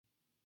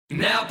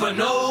Napa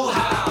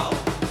know-how.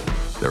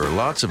 There are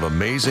lots of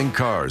amazing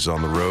cars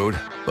on the road,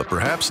 but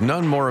perhaps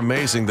none more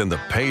amazing than the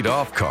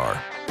paid-off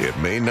car. It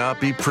may not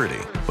be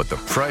pretty, but the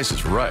price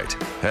is right.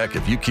 Heck,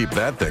 if you keep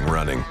that thing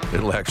running,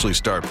 it'll actually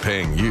start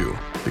paying you.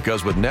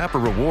 Because with Napa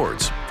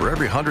Rewards, for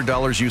every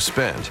 $100 you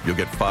spend, you'll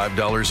get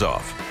 $5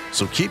 off.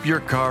 So keep your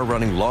car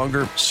running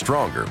longer,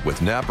 stronger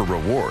with Napa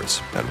Rewards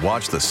and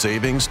watch the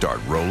savings start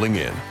rolling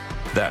in.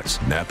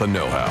 That's Napa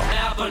know-how.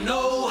 Napa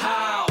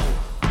know-how.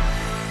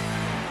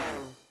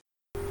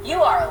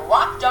 You are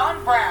Locked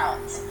On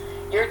Browns,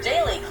 your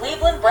daily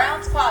Cleveland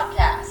Browns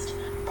podcast,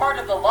 part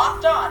of the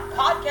Locked On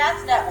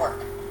Podcast Network,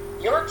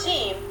 your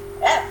team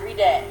every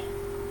day.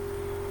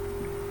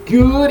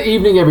 Good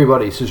evening,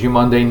 everybody. This is your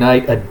Monday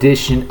night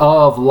edition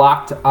of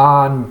Locked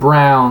On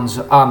Browns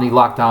on the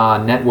Locked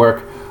On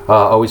Network.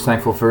 Always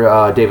thankful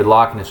for David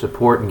Locke and his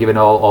support and giving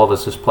all of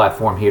us this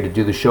platform here to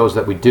do the shows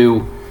that we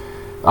do.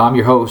 I'm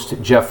your host,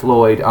 Jeff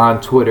Floyd, on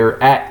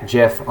Twitter at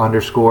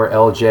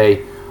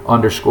Jeff_LJ_Lloyd.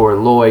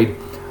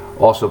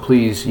 Also,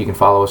 please, you can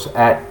follow us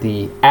at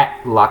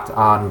Locked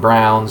On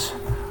Browns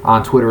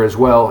on Twitter as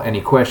well.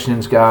 Any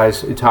questions,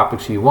 guys,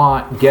 topics you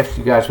want, guests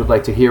you guys would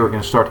like to hear. We're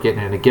going to start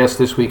getting into guests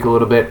this week a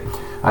little bit.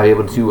 I'll be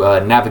able to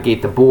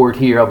navigate the board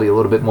here. I'll be a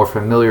little bit more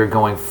familiar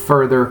going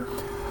further.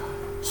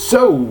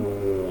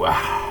 So,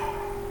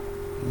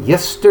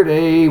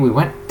 yesterday we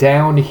went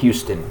down to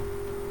Houston.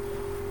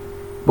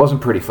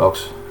 Wasn't pretty,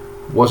 folks.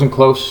 Wasn't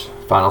close.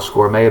 Final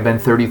score may have been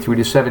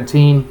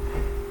 33-17.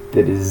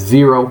 That is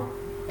zero.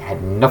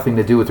 Had nothing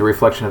to do with the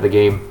reflection of the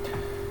game.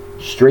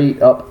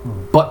 Straight up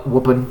butt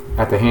whooping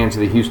at the hands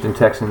of the Houston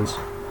Texans.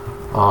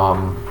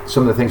 Some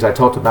of the things I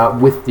talked about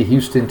with the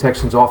Houston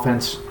Texans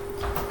offense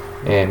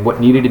and what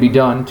needed to be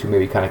done to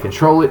maybe kind of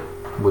control it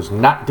was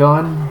not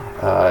done.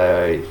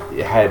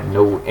 Had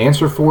no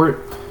answer for it.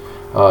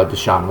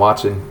 Deshaun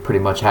Watson pretty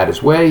much had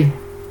his way.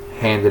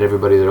 Handed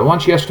everybody their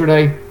lunch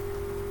yesterday.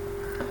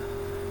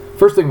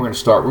 First thing we're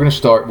going to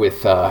start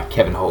with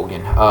Kevin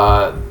Hogan.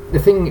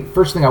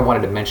 First thing I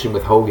wanted to mention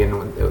with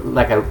Hogan,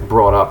 like I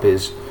brought up,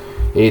 is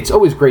it's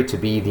always great to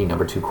be the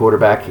number 2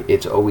 quarterback.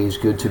 It's always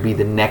good to be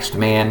the next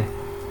man.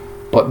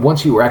 But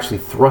once you were actually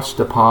thrust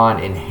upon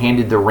and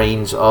handed the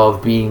reins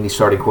of being the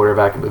starting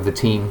quarterback of the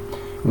team,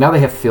 now they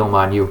have film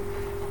on you.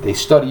 They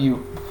study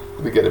you.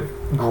 They get a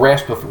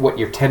grasp of what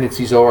your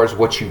tendencies are,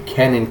 what you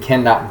can and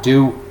cannot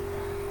do.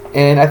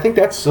 And I think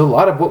that's a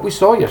lot of what we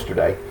saw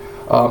yesterday.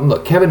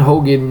 Look, Kevin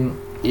Hogan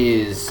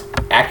is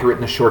accurate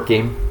in the short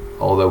game,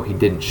 although he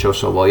didn't show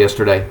so well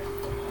yesterday.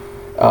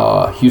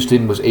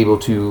 Houston was able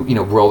to,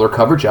 roll their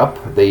coverage up.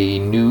 They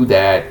knew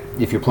that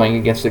if you're playing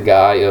against a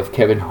guy of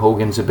Kevin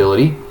Hogan's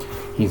ability,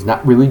 he's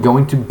not really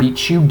going to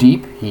beat you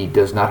deep. He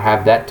does not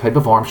have that type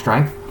of arm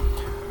strength.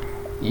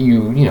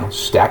 You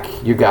stack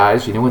your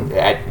guys,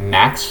 at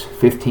max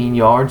 15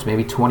 yards,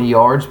 maybe 20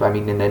 yards.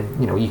 And then,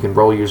 you can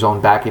roll your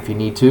zone back if you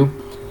need to.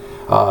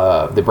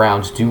 The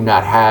Browns do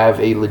not have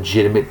a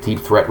legitimate deep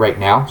threat right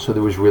now, so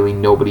there was really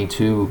nobody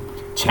to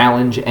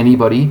challenge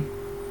anybody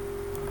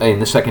in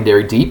the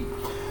secondary deep.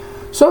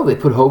 So they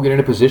put Hogan in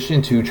a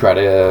position to try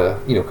to,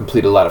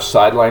 complete a lot of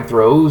sideline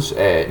throws,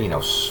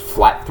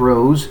 flat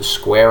throws,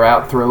 square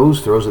out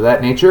throws of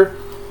that nature.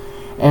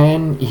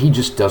 And he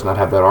just does not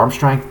have that arm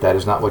strength. That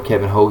is not what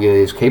Kevin Hogan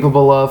is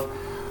capable of.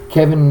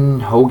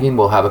 Kevin Hogan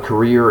will have a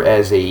career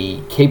as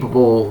a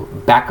capable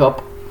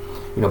backup.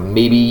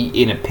 Maybe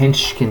in a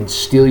pinch can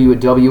steal you a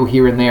W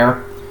here and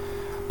there.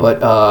 But,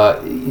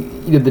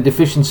 the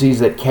deficiencies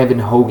that Kevin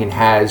Hogan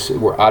has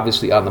were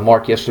obviously on the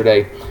mark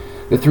yesterday.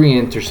 The 3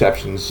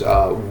 interceptions,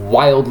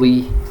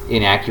 wildly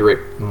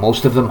inaccurate,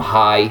 most of them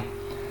high.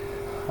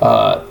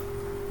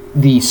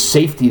 The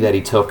safety that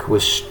he took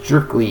was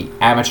strictly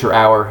amateur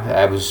hour.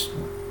 It was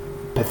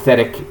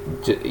pathetic.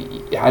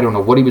 I don't know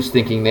what he was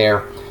thinking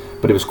there,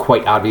 but it was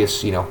quite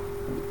obvious,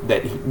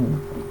 that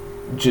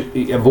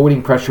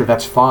avoiding pressure,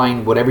 that's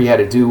fine, whatever you had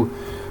to do.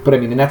 But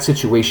in that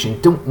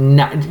situation,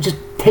 just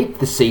take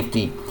the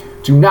safety.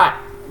 Do not,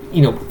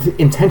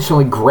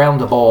 intentionally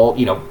ground the ball,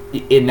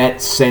 in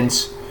that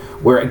sense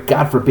where,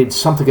 God forbid,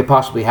 something could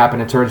possibly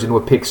happen and turns into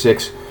a pick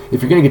six.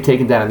 If you're going to get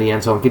taken down in the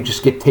end zone,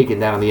 just get taken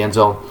down in the end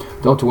zone.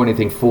 Don't do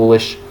anything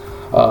foolish.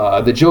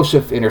 The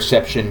Joseph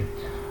interception,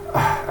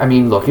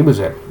 look, it was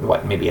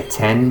maybe a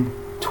 10,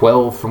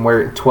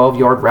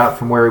 12-yard route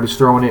from where he was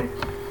throwing it.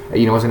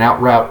 It was an out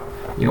route.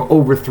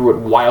 Overthrew it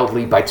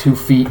wildly by 2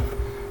 feet.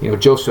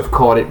 Joseph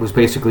caught it, was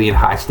basically in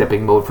high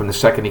stepping mode from the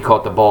second he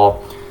caught the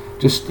ball.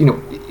 Just, an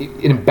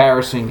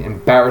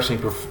embarrassing,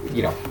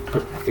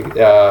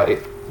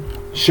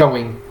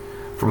 showing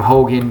from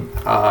Hogan.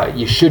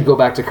 You should go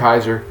back to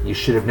Kizer. You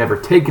should have never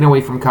taken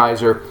away from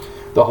Kizer.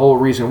 The whole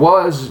reason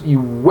was you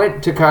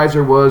went to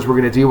Kizer was we're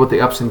going to deal with the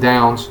ups and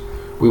downs.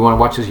 We want to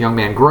watch this young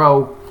man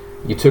grow.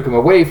 You took him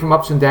away from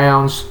ups and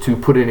downs to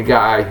put in a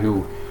guy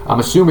who I'm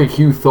assuming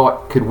Hugh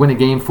thought could win a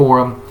game for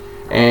him,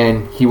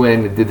 and he went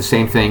in and did the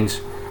same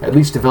things. At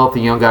least developed a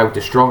young guy with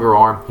a stronger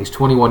arm. He's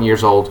 21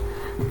 years old.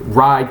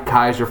 Ride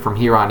Kizer from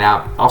here on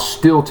out. I'll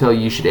still tell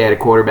you should add a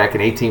quarterback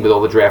in 18 with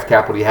all the draft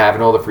capital you have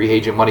and all the free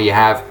agent money you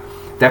have.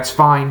 That's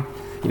fine.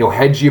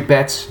 Hedge your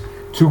bets.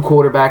 2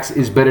 quarterbacks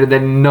is better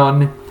than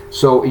none.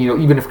 So,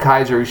 even if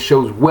Kizer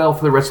shows well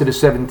for the rest of the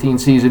 17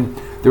 season,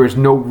 there is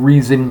no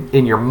reason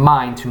in your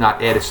mind to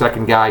not add a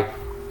second guy.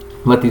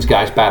 Let these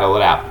guys battle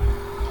it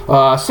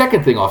out.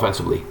 Second thing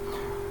offensively.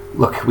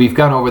 Look, we've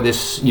gone over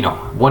this.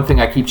 One thing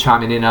I keep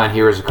chiming in on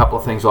here is a couple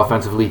of things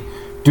offensively.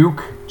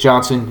 Duke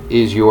Johnson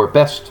is your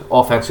best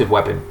offensive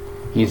weapon.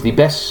 He's the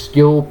best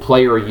skill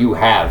player you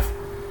have.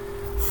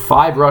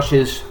 5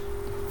 rushes,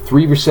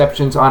 3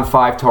 receptions on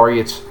 5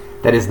 targets.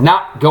 That is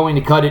not going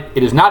to cut it.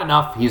 It is not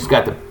enough. He's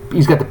got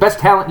the best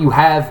talent you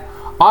have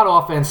on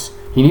offense.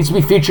 He needs to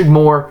be featured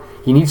more.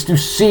 He needs to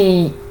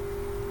see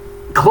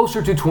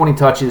closer to 20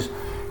 touches.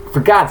 For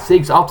God's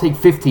sakes, I'll take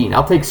 15.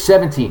 I'll take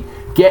 17.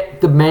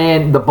 Get the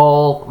man the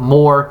ball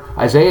more.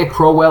 Isaiah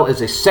Crowell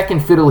is a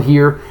second fiddle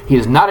here. He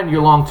is not in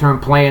your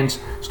long-term plans.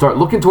 Start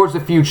looking towards the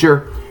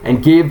future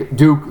and give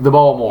Duke the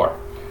ball more.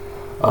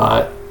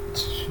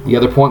 The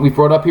other point we've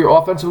brought up here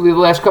offensively the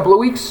last couple of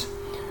weeks,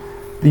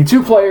 the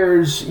 2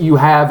 players you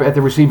have at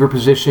the receiver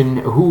position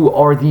who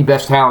are the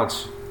best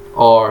talents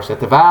are Seth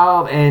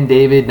DeValve and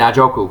David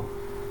Njoku.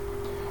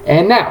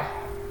 And now,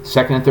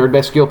 second and third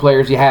best skill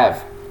players you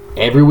have.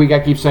 Every week I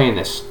keep saying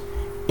this.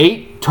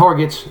 8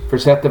 targets for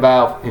Seth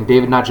DeValve and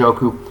David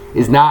Njoku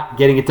is not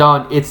getting it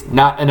done. It's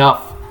not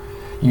enough.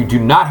 You do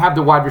not have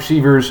the wide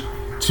receivers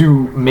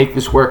to make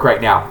this work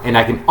right now, and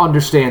I can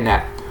understand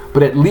that.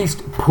 But at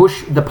least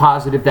push the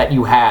positive that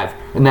you have,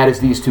 and that is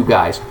these 2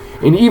 guys.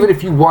 And even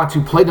if you want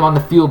to play them on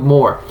the field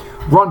more,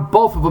 run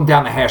both of them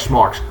down the hash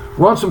marks.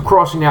 Run some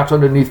crossing outs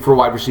underneath for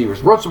wide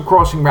receivers. Run some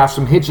crossing routes,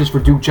 some hitches for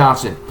Duke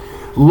Johnson.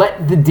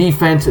 Let the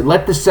defense,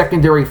 let the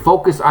secondary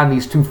focus on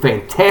these 2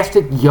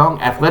 fantastic,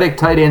 young, athletic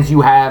tight ends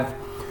you have.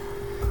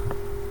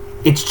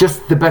 It's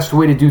just the best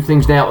way to do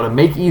things now. It'll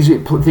make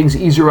things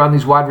easier on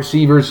these wide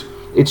receivers.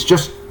 It's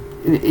just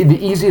the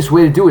easiest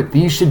way to do it.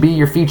 These should be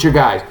your feature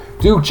guys.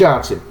 Duke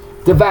Johnson,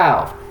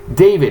 DeValve,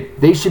 David.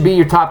 They should be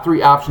your top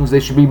 3 options.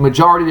 They should be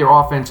majority of their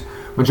offense,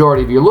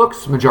 majority of your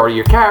looks, majority of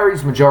your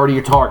carries, majority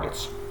of your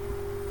targets.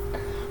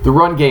 The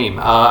run game.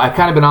 I've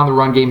kind of been on the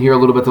run game here a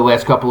little bit the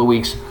last couple of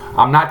weeks.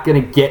 I'm not going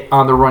to get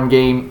on the run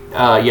game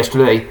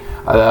yesterday.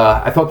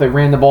 I thought they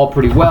ran the ball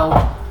pretty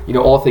well,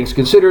 all things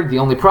considered. The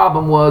only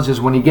problem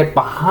is when you get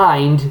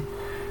behind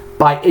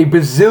by a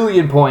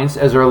bazillion points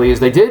as early as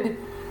they did,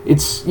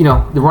 it's,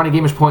 the running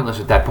game is pointless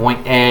at that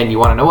point. And you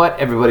want to know what?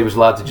 Everybody was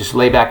allowed to just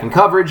lay back in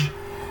coverage.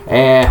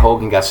 And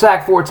Hogan got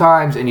sacked 4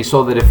 times, and you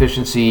saw the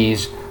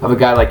deficiencies of a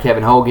guy like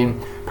Kevin Hogan.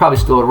 Probably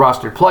still a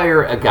rostered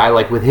player, a guy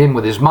like with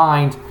his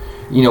mind.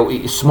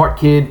 Smart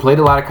kid, played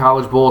a lot of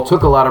college ball,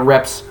 took a lot of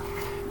reps.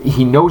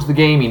 He knows the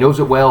game. He knows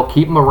it well.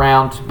 Keep him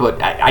around.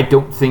 But I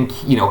don't think,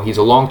 he's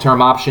a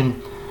long-term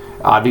option.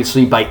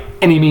 Obviously, by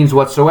any means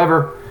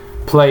whatsoever,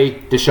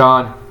 play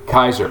DeShone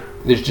Kizer.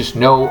 There's just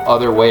no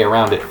other way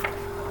around it.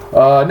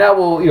 Now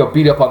we'll,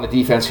 beat up on the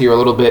defense here a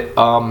little bit.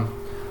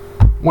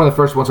 One of the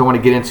first ones I want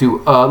to get into.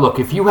 Look,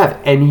 if you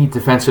have any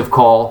defensive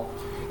call,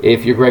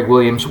 if you're Greg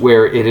Williams,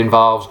 where it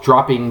involves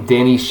dropping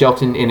Danny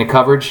Shelton into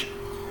coverage,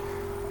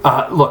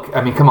 look,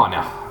 come on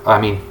now.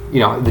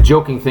 The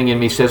joking thing in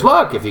me says,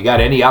 look, if you got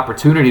any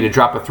opportunity to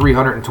drop a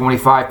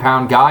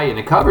 325-pound guy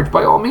into coverage,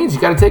 by all means,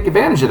 you got to take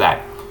advantage of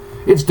that.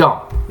 It's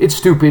dumb. It's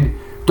stupid.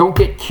 Don't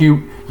get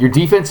cute. Your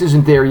defense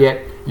isn't there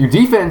yet. Your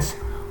defense,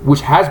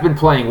 which has been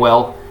playing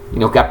well,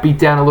 got beat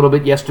down a little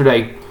bit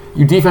yesterday.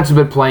 Your defense has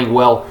been playing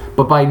well,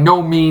 but by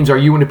no means are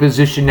you in a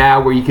position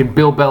now where you can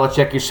Bill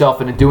Belichick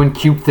yourself into doing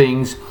cute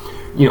things,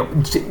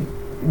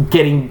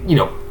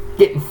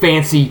 getting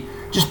fancy.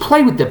 Just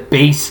play with the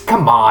base.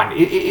 Come on.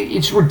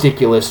 It's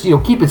ridiculous.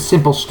 Keep it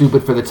simple,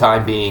 stupid for the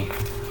time being.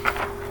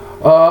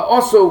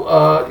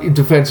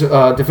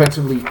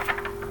 Defensively,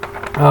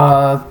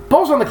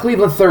 balls on the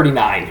Cleveland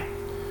 39.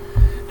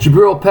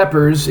 Jabril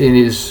Peppers in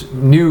his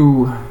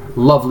new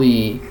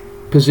lovely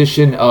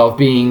position of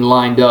being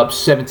lined up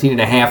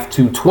 17.5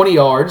 to 20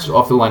 yards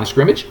off the line of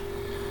scrimmage.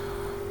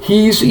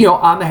 He's,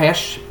 on the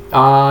hash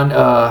on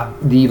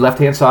the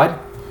left-hand side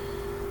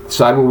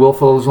where Will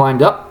Fuller is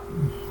lined up.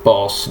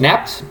 Ball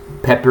snapped.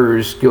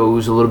 Peppers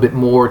goes a little bit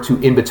more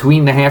to in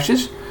between the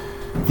hashes.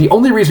 The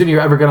only reason you're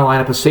ever going to line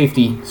up a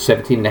safety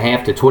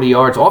 17.5 to 20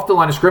 yards off the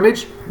line of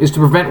scrimmage is to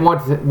prevent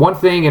one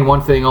thing and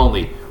one thing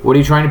only. What are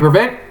you trying to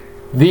prevent?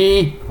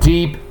 The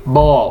deep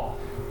ball.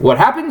 What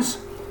happens?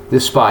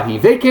 This spot he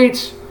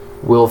vacates.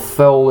 Will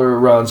Fuller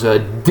runs a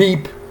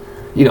deep,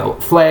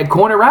 flag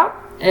corner route.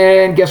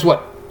 And guess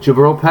what?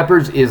 Jabril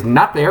Peppers is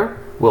not there.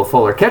 Will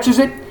Fuller catches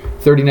it.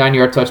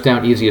 39-yard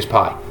touchdown, easy as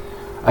pie.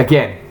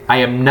 Again, I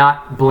am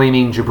not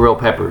blaming Jabril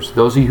Peppers.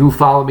 Those of you who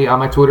follow me on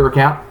my Twitter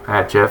account,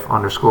 at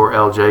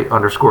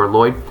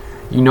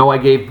Jeff_LJ_Lloyd, I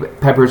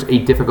gave Peppers a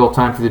difficult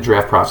time through the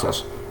draft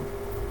process.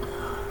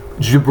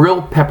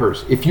 Jabril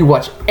Peppers, if you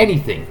watch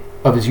anything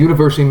of his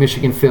University of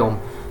Michigan film,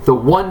 the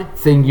one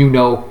thing you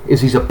know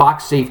is he's a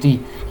box safety.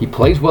 He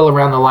plays well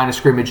around the line of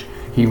scrimmage.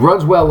 He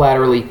runs well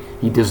laterally.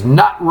 He does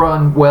not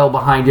run well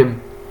behind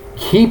him.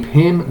 Keep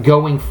him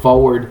going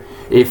forward.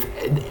 If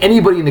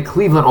anybody in the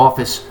Cleveland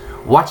office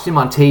watched him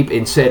on tape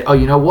and said, oh,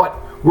 you know what?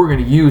 We're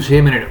going to use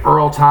him in an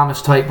Earl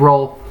Thomas type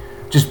role.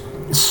 Just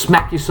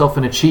smack yourself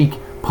in the cheek,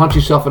 punch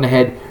yourself in the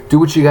head, do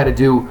what you got to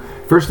do.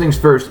 First things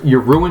first, you're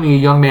ruining a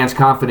young man's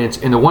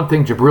confidence, and the one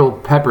thing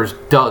Jabril Peppers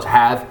does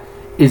have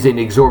is an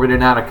exorbitant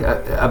amount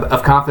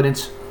of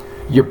confidence.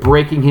 You're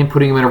breaking him,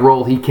 putting him in a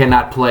role he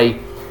cannot play.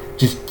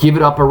 Just give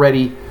it up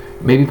already.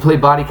 Maybe play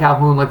Buddy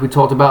Calhoun like we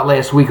talked about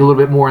last week, a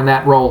little bit more in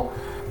that role.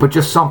 But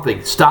just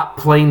something. Stop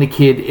playing the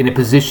kid in a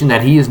position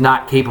that he is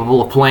not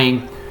capable of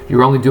playing.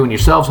 You're only doing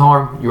yourselves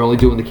harm. You're only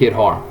doing the kid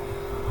harm.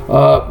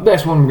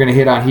 Last one we're going to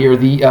hit on here,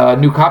 the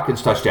Nuke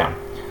Hopkins touchdown.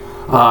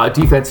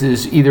 Defense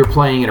is either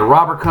playing in a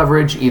robber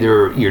coverage,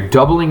 either you're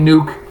doubling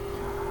Nuke.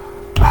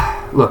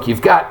 Look,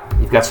 you've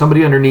got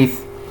somebody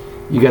underneath.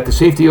 You got the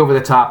safety over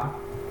the top.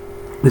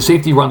 The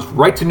safety runs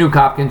right to Nuke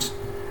Hopkins,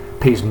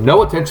 pays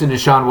no attention to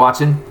Deshaun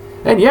Watson,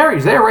 and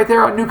he's there right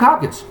there on Nuke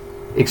Hopkins.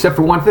 Except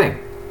for one thing.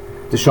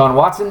 Deshaun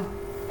Watson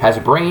has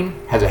a brain,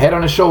 has a head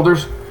on his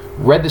shoulders,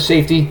 read the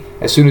safety.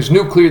 As soon as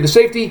Nuke cleared the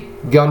safety,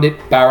 gunned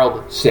it,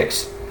 barreled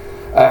 6.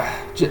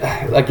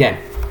 Again,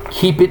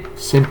 keep it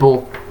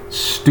simple,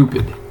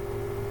 stupid.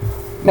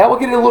 Now we'll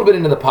get a little bit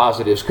into the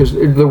positives because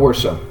there were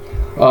some.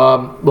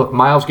 Look,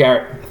 Myles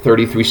Garrett,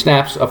 33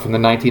 snaps, up from the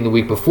 19 the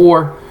week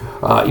before.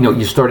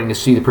 You're starting to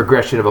see the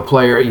progression of a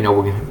player. It's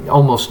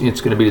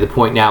going to be to the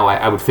point now,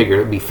 I would figure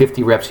it would be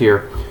 50 reps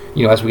here,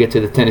 as we get to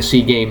the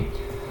Tennessee game.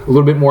 A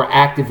little bit more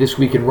active this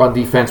week in run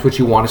defense, which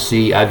you want to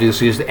see.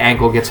 Obviously, as the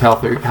ankle gets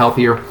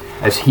healthier,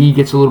 as he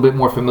gets a little bit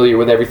more familiar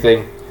with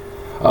everything.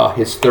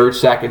 His third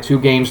sack in 2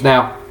 games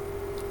now.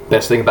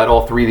 Best thing about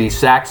all 3 of these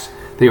sacks,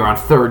 they are on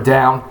third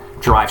down,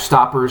 drive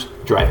stoppers,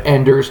 drive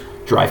enders,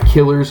 drive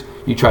killers.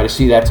 You try to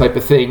see that type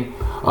of thing.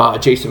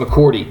 Jason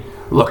McCourty,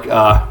 look,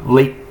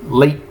 late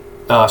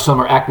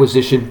summer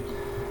acquisition.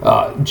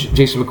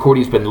 Jason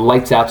McCourty's been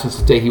lights out since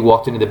the day he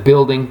walked into the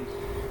building,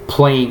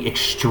 playing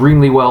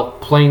extremely well,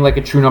 playing like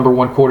a true number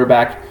 1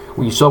 quarterback.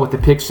 What you saw with the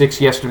pick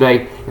 6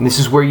 yesterday, and this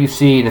is where you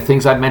see, and the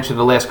things I've mentioned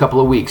the last couple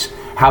of weeks,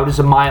 how does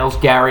a Myles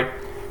Garrett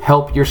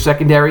help your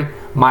secondary?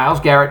 Myles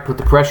Garrett put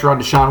the pressure on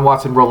Deshaun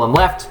Watson rolling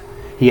left.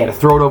 He had to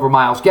throw it over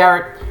Myles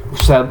Garrett,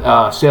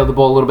 sailed the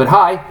ball a little bit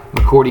high.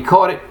 McCourty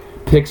caught it,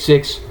 pick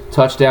 6,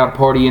 touchdown,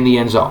 party in the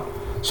end zone.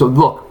 So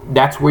look,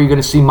 that's where you're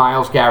going to see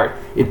Myles Garrett.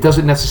 It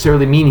doesn't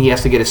necessarily mean he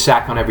has to get a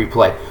sack on every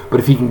play, but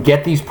if he can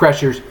get these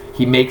pressures,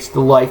 he makes the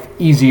life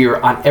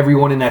easier on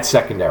everyone in that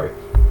secondary.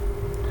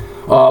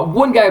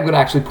 One guy I'm going to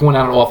actually point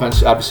out on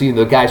offense, obviously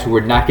the guys who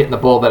are not getting the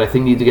ball that I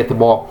think need to get the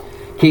ball,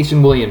 Casey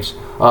Williams.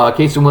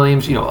 Casey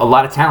Williams, a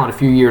lot of talent a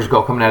few years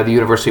ago coming out of the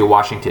University of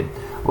Washington.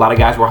 A lot of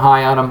guys were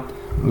high on him,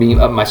 me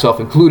myself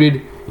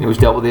included. He's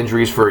dealt with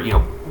injuries for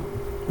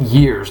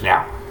years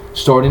now.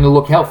 Starting to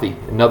look healthy.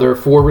 Another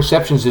 4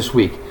 receptions this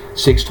week,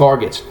 6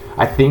 targets.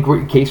 I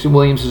think Casey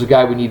Williams is a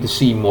guy we need to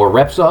see more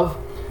reps of.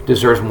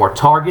 Deserves more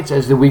targets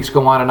as the weeks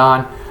go on and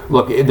on.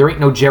 Look, there ain't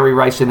no Jerry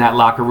Rice in that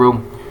locker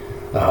room.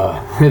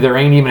 There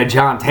ain't even a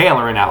John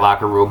Taylor in that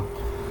locker room.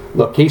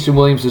 Look, Casey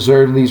Williams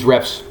deserves these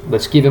reps.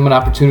 Let's give him an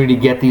opportunity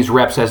to get these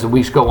reps as the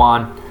weeks go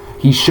on.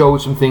 He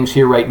showed some things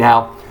here right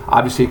now.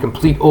 Obviously, a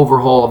complete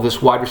overhaul of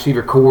this wide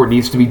receiver core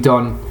needs to be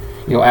done,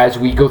 as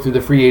we go through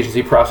the free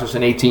agency process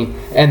in 18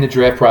 and the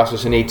draft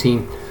process in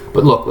 18.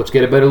 But look, let's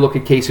get a better look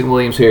at Casey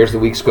Williams here as the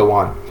weeks go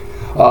on.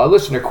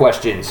 Listener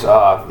questions.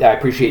 I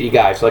appreciate you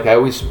guys. Like I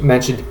always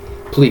mentioned,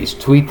 please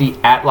tweet the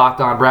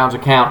 @LockedOnBrowns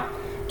account.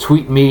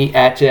 Tweet me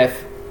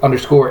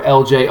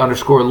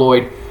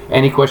 @Jeff_LJ_Lloyd.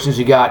 Any questions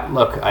you got,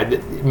 look,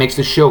 it makes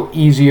the show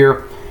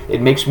easier.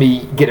 It makes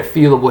me get a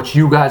feel of what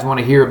you guys want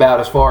to hear about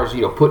as far as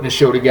putting a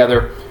show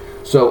together.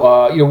 So,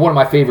 one of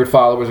my favorite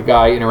followers, a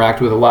guy I interact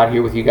with a lot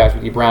here with you guys,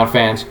 with you Brown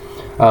fans,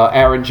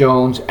 Aaron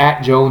Jones,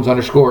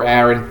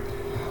 @Jones_Aaron.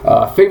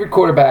 Favorite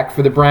quarterback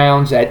for the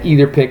Browns at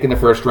either pick in the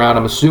first round.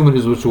 I'm assuming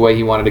is which way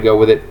he wanted to go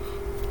with it.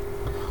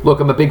 Look,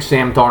 I'm a big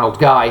Sam Darnold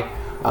guy.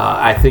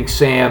 I think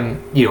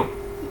Sam,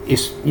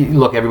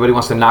 look, everybody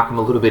wants to knock him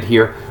a little bit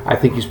here. I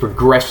think he's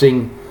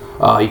progressing.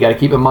 You got to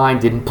keep in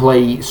mind, didn't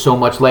play so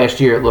much last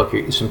year. Look,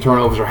 some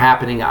turnovers are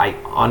happening. I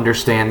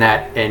understand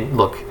that. And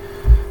look,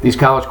 these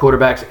college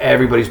quarterbacks,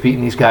 everybody's beating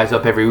these guys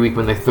up every week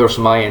when they throw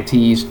some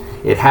INTs.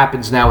 It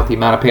happens now with the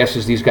amount of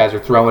passes these guys are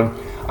throwing.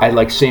 I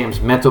like Sam's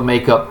mental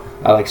makeup.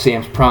 I like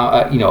Sam's,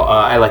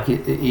 I like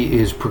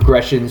his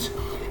progressions.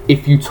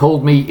 If you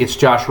told me it's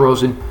Josh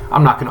Rosen,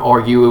 I'm not going to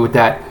argue with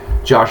that.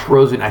 Josh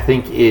Rosen, I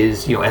think,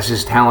 is,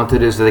 as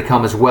talented as they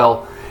come as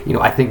well.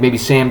 I think maybe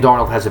Sam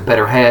Darnold has a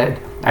better head.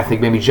 I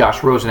think maybe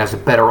Josh Rosen has a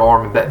better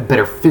arm,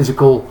 better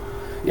physical.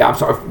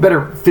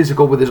 Better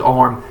physical with his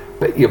arm,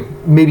 but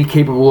maybe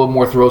capable of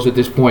more throws at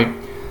this point.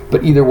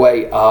 But either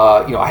way,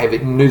 I have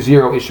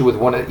zero issue with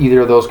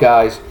either of those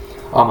guys.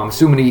 I'm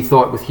assuming he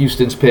thought with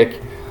Houston's pick.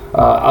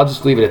 I'll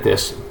just leave it at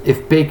this.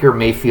 If Baker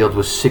Mayfield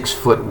was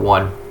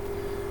 6'1",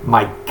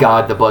 my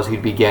God, the buzz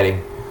he'd be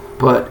getting.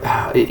 But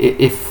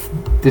if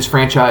this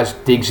franchise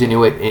digs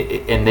into it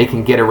and they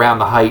can get around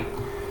the height,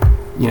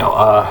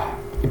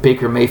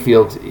 Baker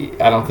Mayfield,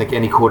 I don't think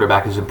any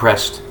quarterback is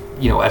impressed,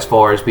 as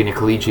far as being a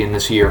collegian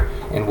this year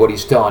and what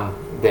he's done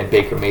than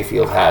Baker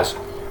Mayfield has.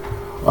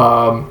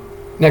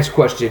 Next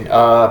question.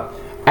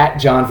 At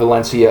John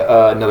Valencia,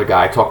 another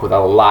guy I talk with a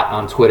lot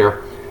on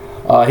Twitter.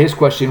 His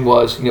question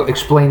was,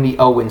 explain the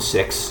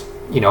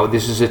 0-6.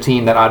 This is a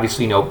team that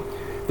obviously,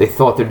 they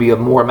thought there'd be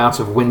more amounts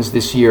of wins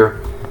this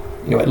year.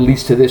 At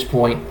least to this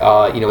point,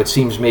 it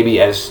seems maybe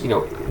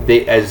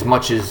as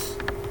much as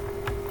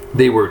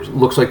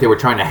looks like they were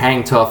trying to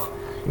hang tough.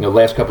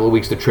 Last couple of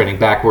weeks they're trending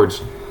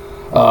backwards.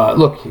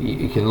 Look,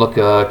 you can look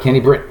Kenny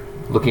Britt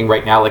looking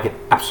right now like an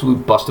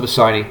absolute bust of a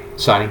signing,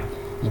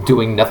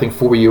 doing nothing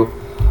for you.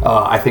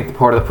 I think the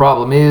part of the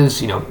problem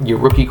is, your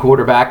rookie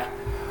quarterback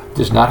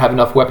does not have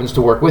enough weapons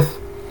to work with.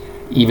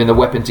 Even the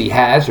weapons he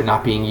has are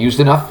not being used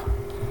enough.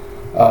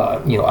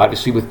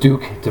 Obviously with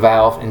Duke,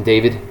 DeValve, and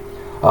David.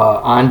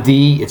 On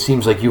D, it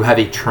seems like you have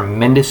a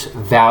tremendous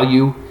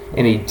value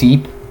in a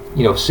deep,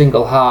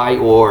 single high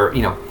or,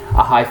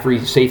 a high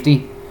free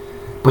safety,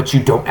 but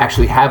you don't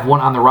actually have one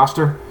on the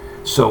roster.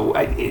 So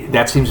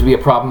that seems to be a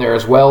problem there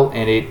as well,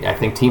 and I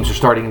think teams are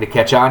starting to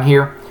catch on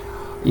here.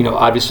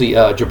 Obviously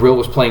Jabril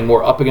was playing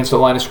more up against the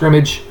line of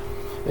scrimmage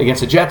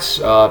against the Jets,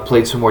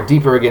 played some more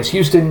deeper against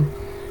Houston.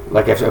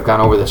 Like I've gone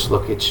over this,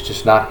 look, it's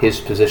just not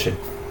his position.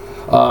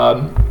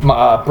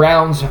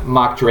 Browns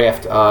mock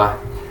draft.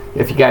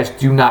 If you guys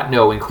do not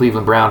know, in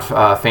Cleveland Browns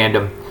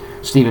fandom,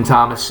 Stephen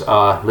Thomas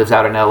lives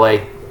out in LA,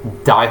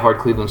 diehard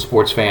Cleveland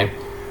sports fan.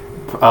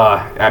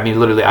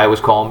 Literally, I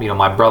always call him,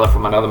 my brother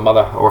from another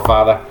mother or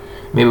father.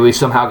 Maybe we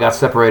somehow got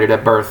separated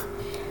at birth.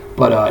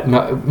 But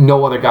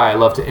no other guy I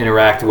love to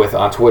interact with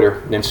on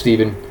Twitter than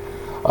Stephen.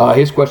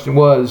 His question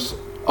was,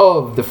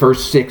 of the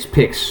first 6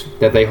 picks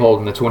that they hold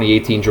in the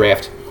 2018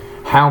 draft,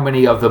 how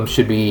many of them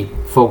should be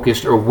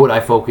focused, or would I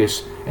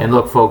focus? And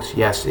look, folks,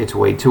 yes, it's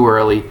way too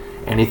early.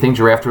 Anything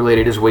draft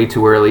related is way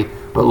too early.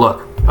 But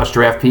look, us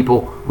draft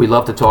people, we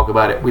love to talk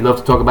about it. We love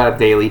to talk about it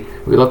daily.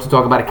 We love to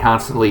talk about it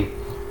constantly.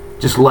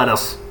 Just let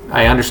us.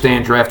 I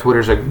understand draft Twitter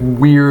is a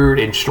weird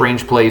and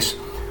strange place,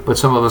 but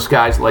some of us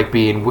guys like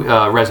being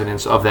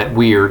residents of that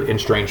weird and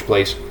strange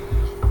place.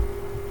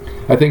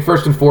 I think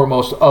first and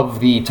foremost of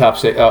the top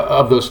 6,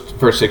 of those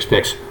first 6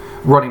 picks,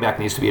 running back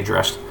needs to be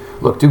addressed.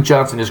 Look, Duke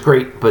Johnson is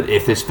great, but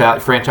if this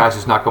franchise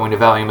is not going to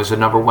value him as a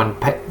number 1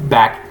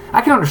 back,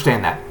 I can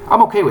understand that.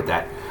 I'm okay with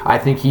that. I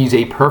think he's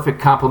a perfect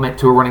complement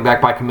to a running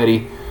back by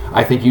committee.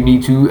 I think you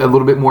need a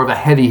little bit more of a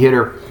heavy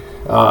hitter.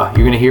 You're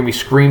going to hear me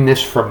scream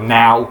this from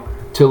now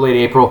till late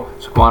April.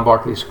 Saquon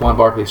Barkley, Saquon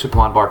Barkley,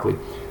 Saquon Barkley.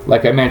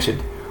 Like I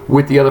mentioned,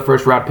 with the other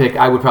first round pick,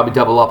 I would probably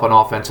double up on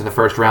offense in the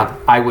first round.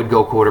 I would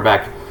go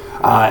quarterback.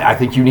 I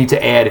think you need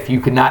to add, if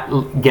you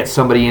cannot get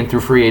somebody in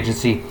through free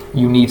agency,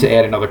 you need to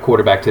add another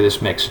quarterback to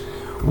this mix.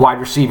 Wide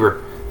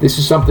receiver. This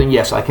is something,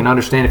 yes, I can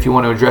understand if you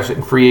want to address it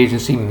in free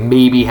agency,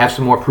 maybe have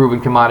some more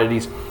proven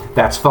commodities.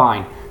 That's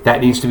fine.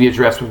 That needs to be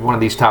addressed with one of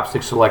these top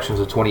 6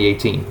 selections of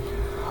 2018.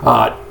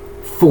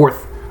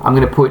 Fourth, I'm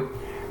going to put,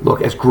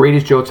 look, as great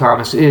as Joe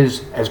Thomas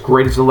is, as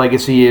great as the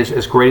legacy is,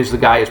 as great as the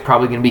guy is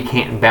probably going to be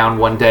Canton bound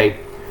one day,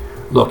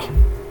 look,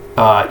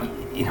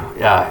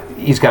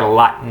 he's got a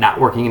lot not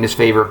working in his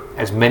favor.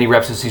 As many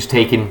reps as he's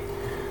taken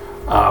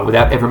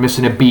without ever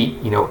missing a beat,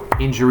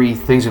 injury,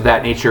 things of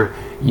that nature,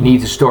 you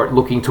need to start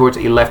looking towards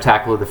a left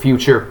tackle of the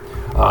future.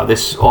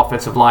 This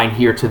offensive line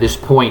here to this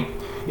point,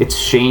 it's a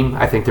shame.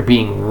 I think they're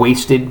being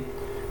wasted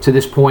to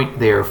this point.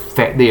 They are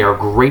a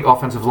great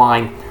offensive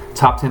line,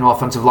 top 10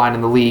 offensive line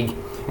in the league,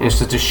 and it's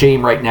just a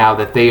shame right now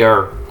that they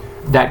are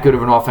that good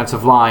of an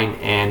offensive line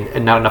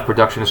and not enough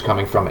production is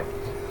coming from it.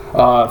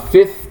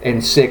 Fifth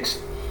and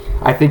sixth,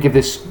 I think if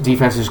this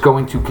defense is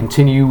going to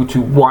continue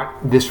to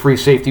want this free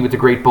safety with the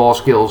great ball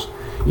skills,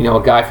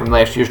 a guy from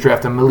last year's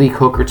draft, a Malik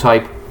Hooker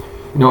type,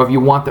 if you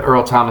want the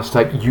Earl Thomas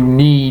type, you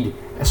need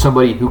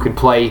somebody who can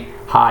play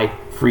high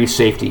free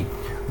safety.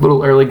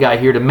 Little early guy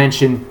here to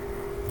mention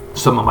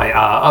some of my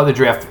other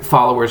draft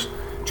followers.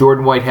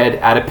 Jordan Whitehead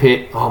out of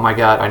Pitt. Oh my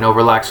God, I know,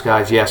 relax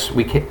guys. Yes,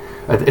 we can.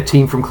 A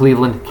team from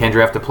Cleveland can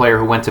draft a player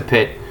who went to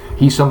Pitt.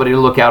 He's somebody to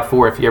look out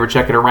for if you ever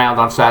check it around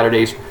on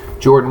Saturdays.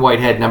 Jordan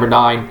Whitehead, number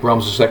 9,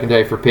 roams the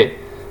secondary for Pitt.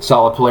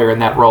 Solid player in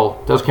that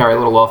role. Does carry a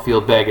little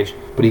off-field baggage,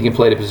 but he can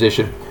play the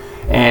position.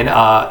 And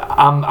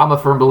I'm a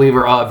firm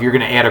believer of you're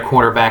going to add a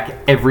cornerback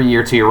every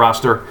year to your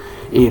roster.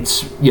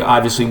 It's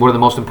obviously one of the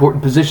most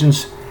important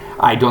positions.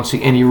 I don't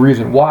see any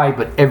reason why,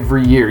 but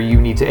every year you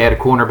need to add a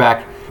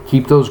cornerback.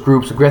 Keep those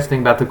groups. The best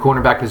thing about the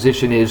cornerback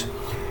position is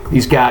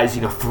these guys,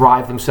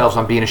 thrive themselves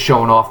on being a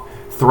showing off,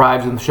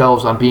 thrive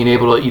themselves on being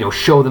able to,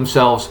 show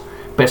themselves.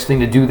 Best thing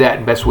to do that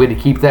and best way to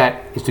keep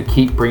that is to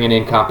keep bringing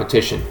in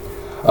competition.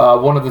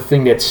 One other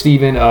thing that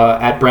Steven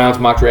at Browns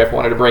Mock Draft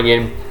wanted to bring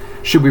in,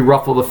 should we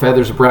ruffle the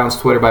feathers of Browns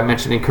Twitter by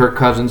mentioning Kirk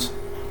Cousins?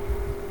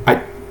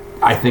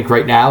 I think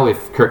right now,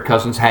 if Kirk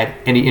Cousins had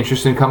any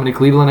interest in coming to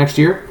Cleveland next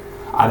year,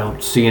 I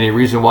don't see any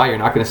reason why you're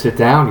not going to sit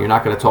down, you're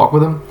not going to talk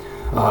with him.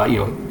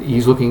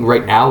 He's looking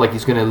right now like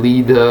he's going to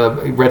lead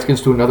the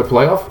Redskins to another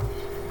playoff.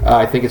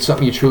 I think it's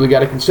something you truly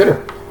got to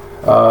consider.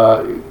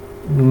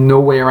 No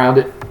way around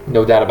it,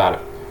 no doubt about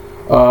it.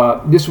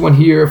 This one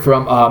here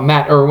from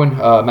Matt Irwin,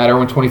 Matt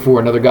Irwin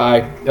 24, another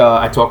guy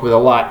I talk with a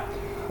lot.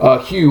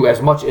 Hugh,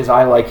 as much as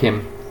I like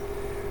him,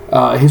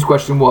 his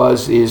question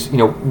is,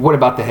 what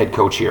about the head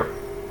coach here?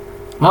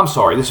 I'm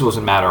sorry, this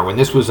wasn't Matt Irwin.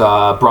 This was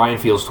Brian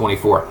Fields,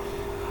 24.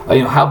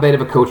 How bad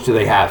of a coach do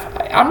they have?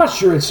 I'm not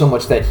sure it's so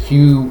much that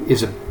Hugh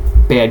is a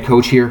bad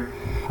coach here.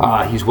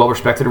 He's well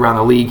respected around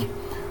the league.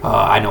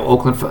 I know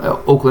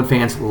Oakland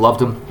fans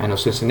loved him. I know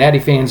Cincinnati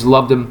fans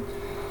loved him.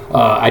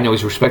 I know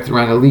he's respected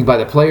around the league by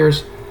the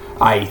players.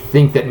 I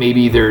think that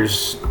maybe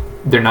he's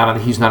not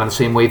on the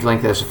same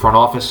wavelength as the front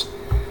office.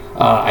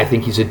 I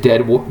think he's a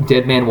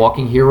dead man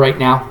walking here right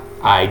now.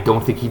 I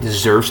don't think he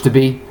deserves to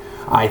be.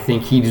 I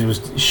think he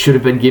should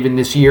have been given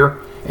this year,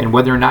 and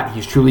whether or not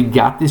he's truly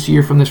got this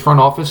year from this front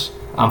office,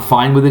 I'm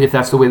fine with it if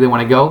that's the way they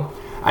want to go.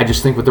 I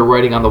just think with the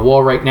writing on the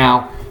wall right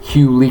now,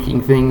 Hugh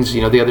leaking things,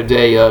 the other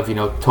day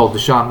told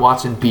Deshaun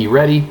Watson, be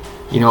ready,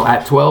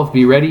 at 12,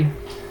 be ready.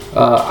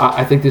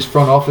 I think this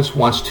front office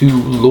wants to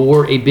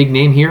lure a big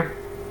name here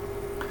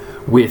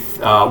with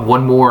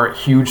one more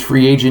huge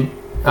free agent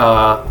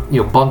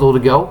bundle to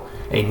go,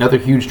 another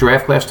huge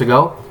draft class to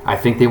go. I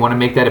think they want to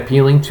make that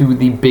appealing to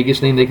the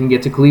biggest name they can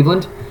get to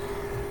Cleveland.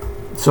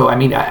 So,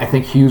 I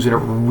think Hugh's in a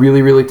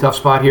really, really tough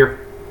spot here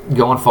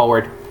going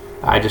forward.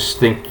 I just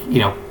think,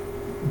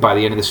 by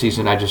the end of the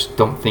season, I just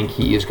don't think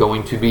he is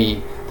going to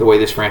be the way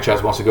this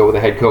franchise wants to go with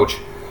a head coach.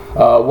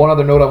 One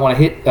other note I want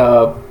to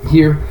hit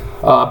here,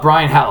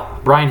 Brian Hill.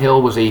 Brian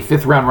Hill was a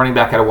 5th-round running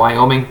back out of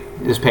Wyoming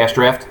this past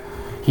draft.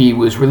 He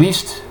was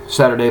released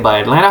Saturday by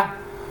Atlanta.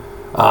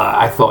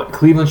 I thought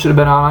Cleveland should have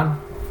been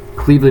on.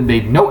 Cleveland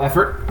made no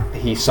effort.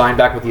 He signed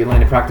back with the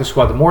Atlanta practice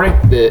squad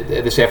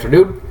this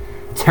afternoon.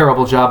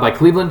 Terrible job by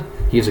Cleveland.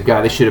 He is a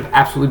guy they should have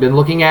absolutely been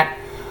looking at.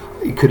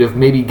 You could have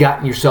maybe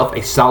gotten yourself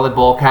a solid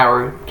ball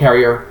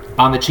carrier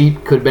on the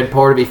cheap. Could have been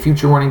part of a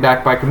future running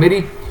back by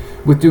committee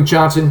with Duke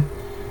Johnson.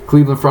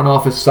 Cleveland front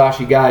office,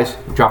 Sashi guys,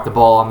 dropped the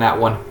ball on that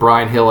one.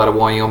 Brian Hill out of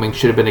Wyoming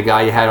should have been a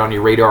guy you had on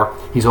your radar.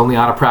 He's only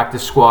on a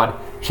practice squad.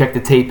 Check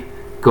the tape.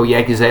 Go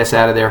yank his ass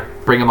out of there.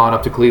 Bring him on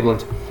up to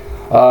Cleveland.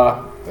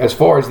 As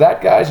far as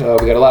that, guys, we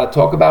got a lot to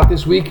talk about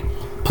this week.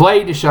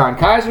 Play DeShone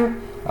Kizer.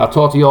 I'll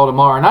talk to you all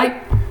tomorrow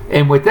night.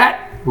 And with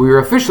that, we are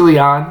officially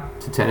on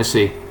to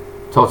Tennessee.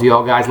 Talk to you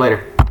all guys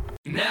later.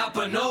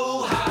 Napa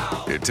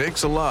know-how. It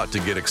takes a lot to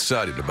get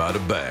excited about a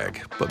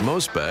bag, but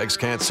most bags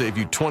can't save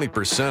you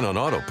 20% on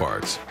auto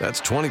parts. That's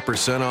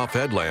 20% off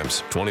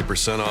headlamps,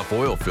 20% off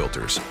oil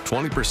filters,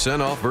 20%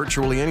 off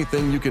virtually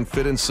anything you can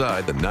fit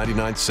inside the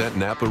 99-cent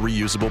Napa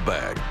reusable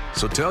bag.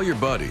 So tell your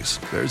buddies,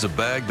 there's a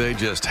bag they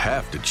just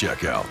have to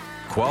check out.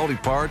 Quality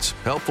parts,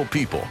 helpful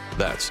people.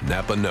 That's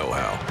Napa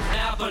know-how.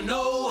 Napa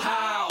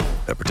know-how.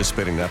 At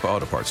participating Napa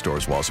Auto Parts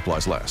stores while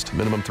supplies last.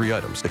 Minimum 3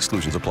 items.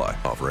 Exclusions apply.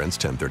 Offer ends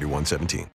 10/31/17.